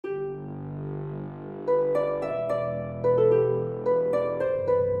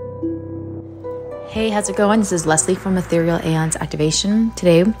Hey, how's it going? This is Leslie from Ethereal Aeons Activation.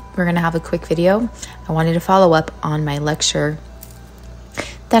 Today, we're going to have a quick video. I wanted to follow up on my lecture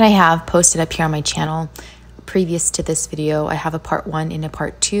that I have posted up here on my channel. Previous to this video, I have a part 1 and a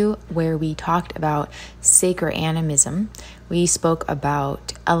part 2 where we talked about sacred animism. We spoke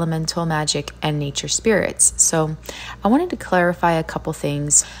about elemental magic and nature spirits. So I wanted to clarify a couple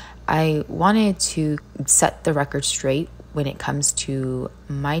things. I wanted to set the record straight when it comes to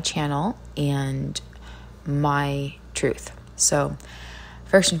my channel and my truth. So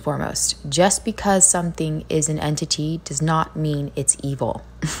first and foremost, just because something is an entity does not mean it's evil.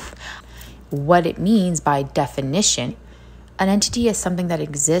 What it means by definition, an entity is something that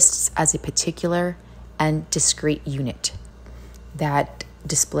exists as a particular and discrete unit that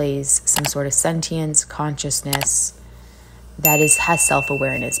displays some sort of sentience, consciousness, has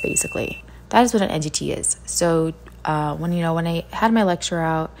self-awareness, basically. That is what an entity is. So when I had my lecture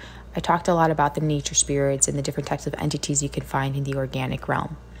out, I talked a lot about the nature spirits and the different types of entities you can find in the organic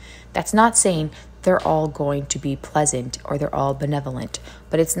realm. That's not saying they're all going to be pleasant or they're all benevolent,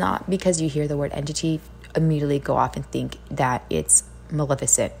 but it's not because you hear the word entity, immediately go off and think that it's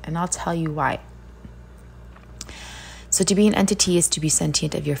maleficent. And I'll tell you why. So to be an entity is to be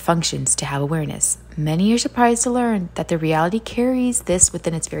sentient of your functions, to have awareness. Many are surprised to learn that the reality carries this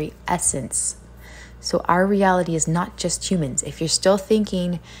within its very essence. So our reality is not just humans. If you're still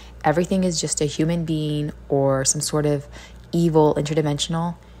thinking everything is just a human being or some sort of evil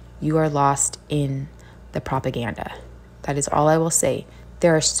interdimensional, you are lost in the propaganda. That is all I will say.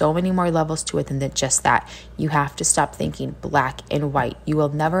 There are so many more levels to it than just that. You have to stop thinking black and white. You will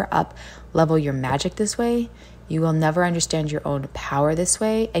never up level your magic this way. You will never understand your own power this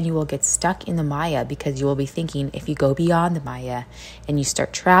way, and you will get stuck in the Maya because you will be thinking if you go beyond the Maya and you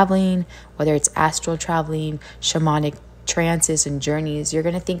start traveling, whether it's astral traveling, shamanic trances and journeys, you're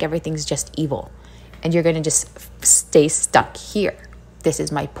going to think everything's just evil and you're going to just stay stuck here. This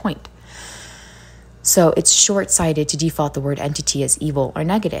is my point. So it's short-sighted to default the word entity as evil or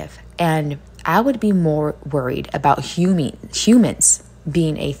negative. And I would be more worried about humans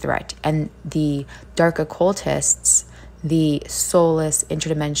being a threat, and the dark occultists, the soulless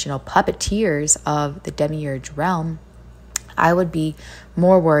interdimensional puppeteers of the demiurge realm. I would be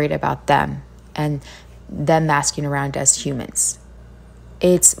more worried about them and them masking around as humans.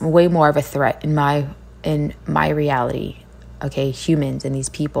 It's way more of a threat in my reality, okay, humans and these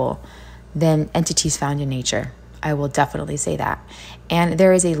people, than entities found in nature. I will definitely say that. And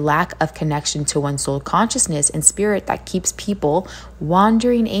there is a lack of connection to one's soul consciousness and spirit that keeps people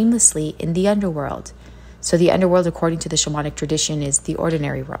wandering aimlessly in the underworld. So the underworld, according to the shamanic tradition, is the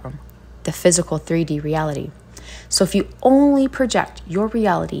ordinary realm, the physical 3D reality. So if you only project your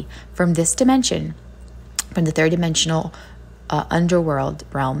reality from this dimension, from the third dimensional underworld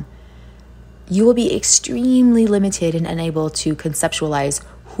realm, you will be extremely limited and unable to conceptualize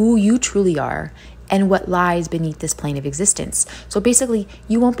who you truly are and what lies beneath this plane of existence. So basically,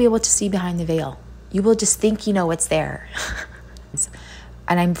 you won't be able to see behind the veil. You will just think you know it's there.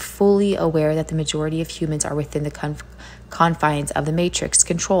 And I'm fully aware that the majority of humans are within the confines of the matrix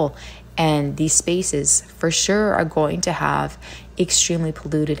control. And these spaces for sure are going to have extremely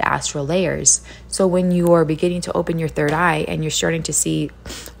polluted astral layers. So when you're beginning to open your third eye and you're starting to see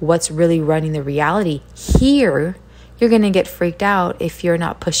what's really running the reality here, you're going to get freaked out if you're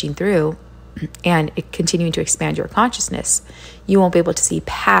not pushing through and continuing to expand your consciousness. You won't be able to see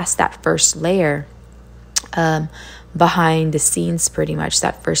past that first layer, behind the scenes, pretty much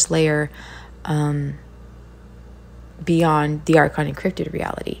that first layer, beyond the archon encrypted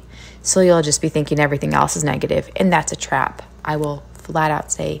reality. So you'll just be thinking everything else is negative, and that's a trap. I will flat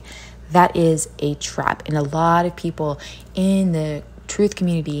out say that is a trap, and a lot of people in the truth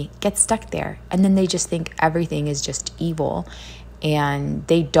community get stuck there, and then they just think everything is just evil, and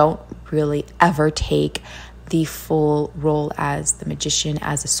they don't really ever take the full role as the magician,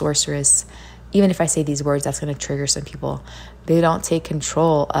 as a sorceress. Even if I say these words, that's going to trigger some people. They don't take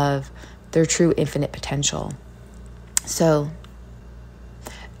control of their true infinite potential. So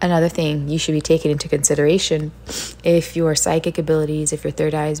another thing you should be taking into consideration, if your psychic abilities, if your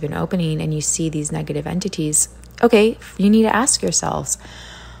third eye has been opening and you see these negative entities, okay, you need to ask yourselves,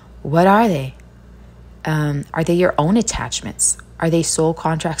 what are they? Are they your own attachments? Are they soul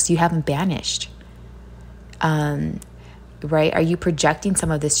contracts you haven't banished? Right? Are you projecting some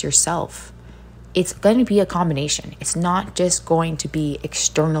of this yourself? It's going to be a combination. It's not just going to be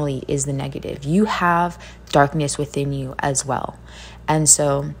externally is the negative. You have darkness within you as well. And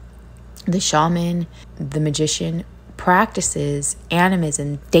so the shaman, the magician, practices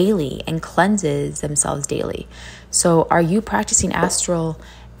animism daily and cleanses themselves daily. So are you practicing astral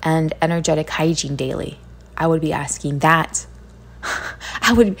and energetic hygiene daily? I would be asking that.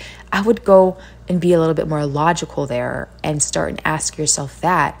 I would go and be a little bit more logical there and start and ask yourself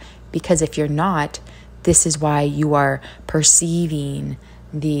that, because if you're not, this is why you are perceiving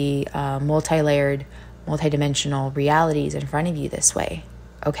the multi-layered, multi-dimensional realities in front of you this way.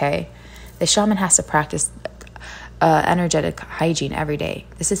 Okay? The shaman has to practice energetic hygiene every day.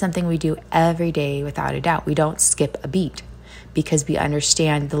 This is something we do every day without a doubt. We don't skip a beat, because we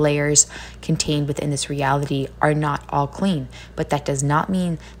understand the layers contained within this reality are not all clean. But that does not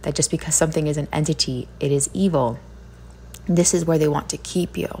mean that just because something is an entity, it is evil. This is where they want to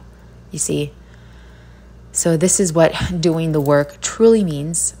keep you, you see? So this is what doing the work truly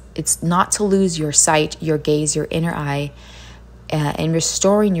means. It's not to lose your sight, your gaze, your inner eye, and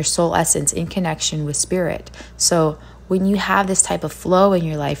restoring your soul essence in connection with spirit. So when you have this type of flow in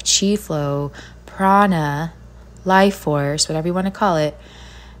your life, chi flow, prana, life force, whatever you want to call it,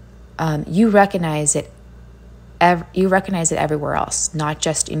 you recognize it. You recognize it everywhere else, not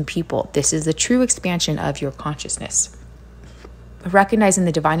just in people. This is the true expansion of your consciousness. Recognizing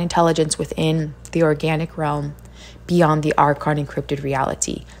the divine intelligence within the organic realm beyond the archon encrypted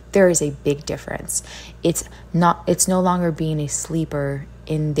reality. There is a big difference. It's no longer being a sleeper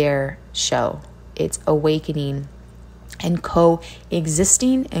in their show. It's awakening and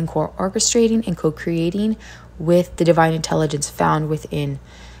coexisting and co-orchestrating and co-creating with the divine intelligence found within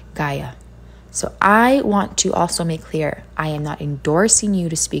Gaia. So I want to also make clear, I am not endorsing you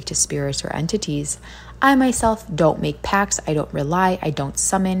to speak to spirits or entities. I myself don't make pacts. I don't rely. I don't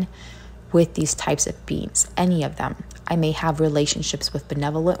summon with these types of beings, any of them. I may have relationships with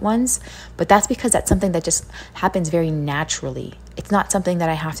benevolent ones, but that's because that's something that just happens very naturally. It's not something that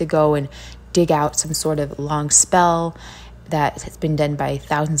I have to go and dig out some sort of long spell that has been done by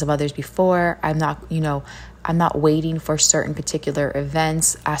thousands of others before. I'm not waiting for certain particular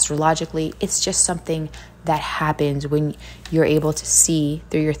events astrologically. It's just something that happens when you're able to see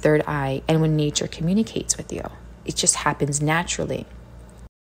through your third eye and when nature communicates with you. It just happens naturally.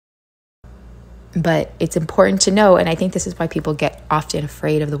 But it's important to know, and I think this is why people get often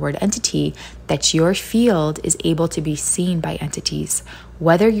afraid of the word entity, that your field is able to be seen by entities,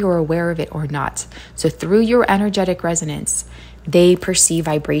 whether you're aware of it or not. So through your energetic resonance, they perceive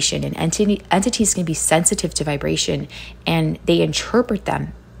vibration, and entities can be sensitive to vibration, and they interpret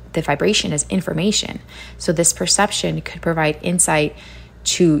the vibration as information. So this perception could provide insight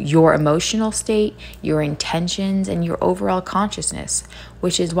to your emotional state, your intentions, and your overall consciousness,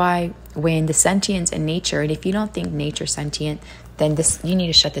 which is why when the sentience in nature, and if you don't think nature's sentient, then you need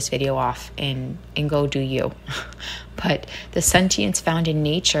to shut this video off and go do you. But the sentience found in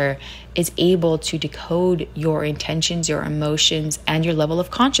nature is able to decode your intentions, your emotions, and your level of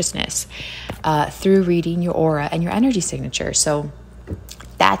consciousness through reading your aura and your energy signature. So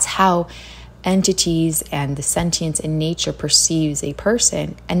that's how entities and the sentience in nature perceives a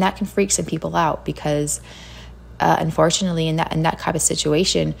person, and that can freak some people out because unfortunately in that type of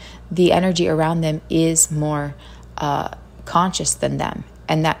situation, the energy around them is more conscious than them,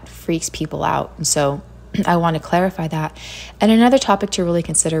 and that freaks people out. And so I want to clarify that. And another topic to really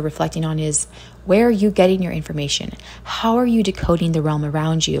consider reflecting on is, where are you getting your information? How are you decoding the realm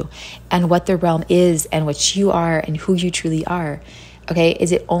around you and what the realm is and what you are and who you truly are? Okay,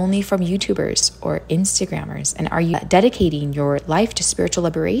 is it only from YouTubers or Instagrammers? And are you dedicating your life to spiritual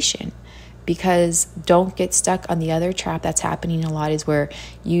liberation? Because don't get stuck on the other trap that's happening a lot, is where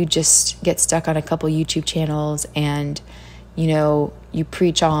you just get stuck on a couple YouTube channels and, you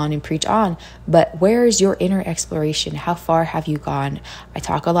preach on, but where is your inner exploration? How far have you gone? I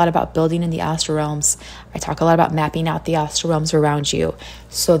talk a lot about building in the astral realms. I talk a lot about mapping out the astral realms around you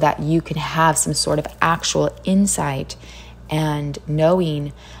so that you can have some sort of actual insight and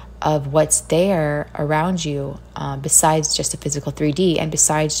knowing of what's there around you, besides just a physical 3D and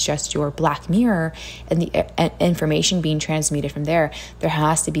besides just your black mirror and the information being transmitted from there. There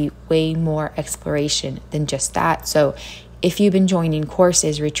has to be way more exploration than just that. So if you've been joining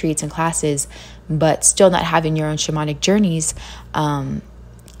courses, retreats, and classes, but still not having your own shamanic journeys, and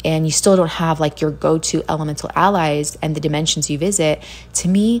you still don't have like your go-to elemental allies and the dimensions you visit, to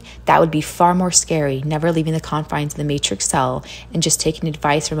me, that would be far more scary, never leaving the confines of the matrix cell and just taking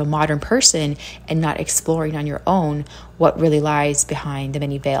advice from a modern person and not exploring on your own what really lies behind the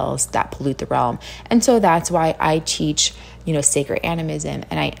many veils that pollute the realm. And so that's why I teach, sacred animism,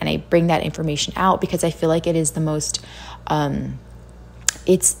 and I bring that information out because I feel like it is the most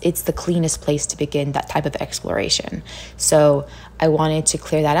it's the cleanest place to begin that type of exploration. So I wanted to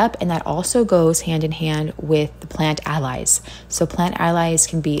clear that up, and that also goes hand in hand with the plant allies. So plant allies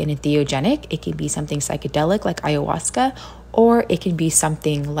can be an entheogenic, it can be something psychedelic like ayahuasca, or it can be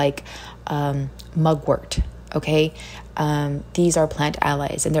something like mugwort. Okay, these are plant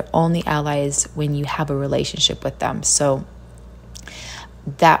allies, and they're only allies when you have a relationship with them. So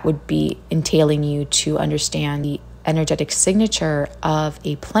that would be entailing you to understand the energetic signature of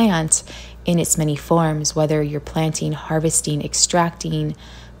a plant in its many forms, whether you're planting, harvesting, extracting,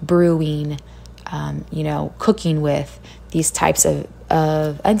 brewing, cooking with these types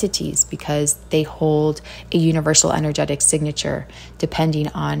of entities, because they hold a universal energetic signature depending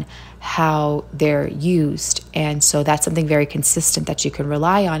on how they're used. And so that's something very consistent that you can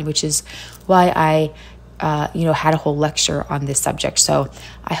rely on, which is why I had a whole lecture on this subject. So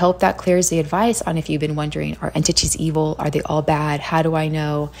I hope that clears the advice on if you've been wondering, are entities evil? Are they all bad? How do I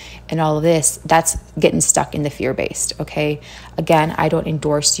know? And all of this, that's getting stuck in the fear-based, okay? Again, I don't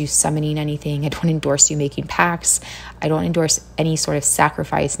endorse you summoning anything. I don't endorse you making pacts. I don't endorse any sort of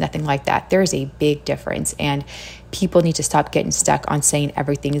sacrifice, nothing like that. There's a big difference, and people need to stop getting stuck on saying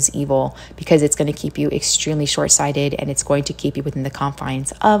everything is evil, because it's going to keep you extremely short-sighted, and it's going to keep you within the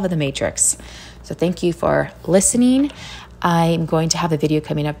confines of the matrix. So thank you for listening. I'm going to have a video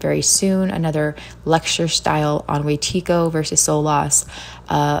coming up very soon, another lecture style on Wetiko versus soul loss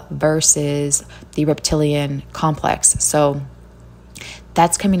versus the reptilian complex. So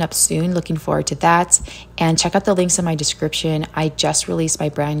that's coming up soon. Looking forward to that. And check out the links in my description. I just released my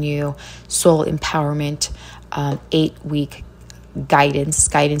brand new soul empowerment 8-week guidance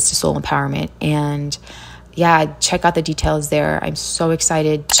to soul empowerment. And yeah, check out the details there. I'm so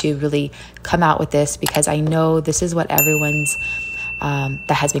excited to really come out with this, because I know this is what everyone's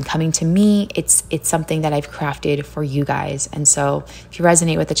that has been coming to me. It's something that I've crafted for you guys. And so if you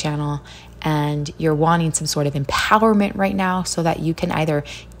resonate with the channel and you're wanting some sort of empowerment right now, so that you can either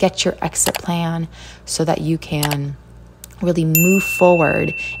get your exit plan, so that you can really move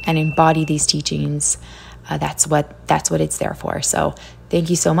forward and embody these teachings, that's what it's there for. So thank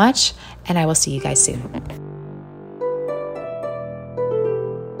you so much, and I will see you guys soon.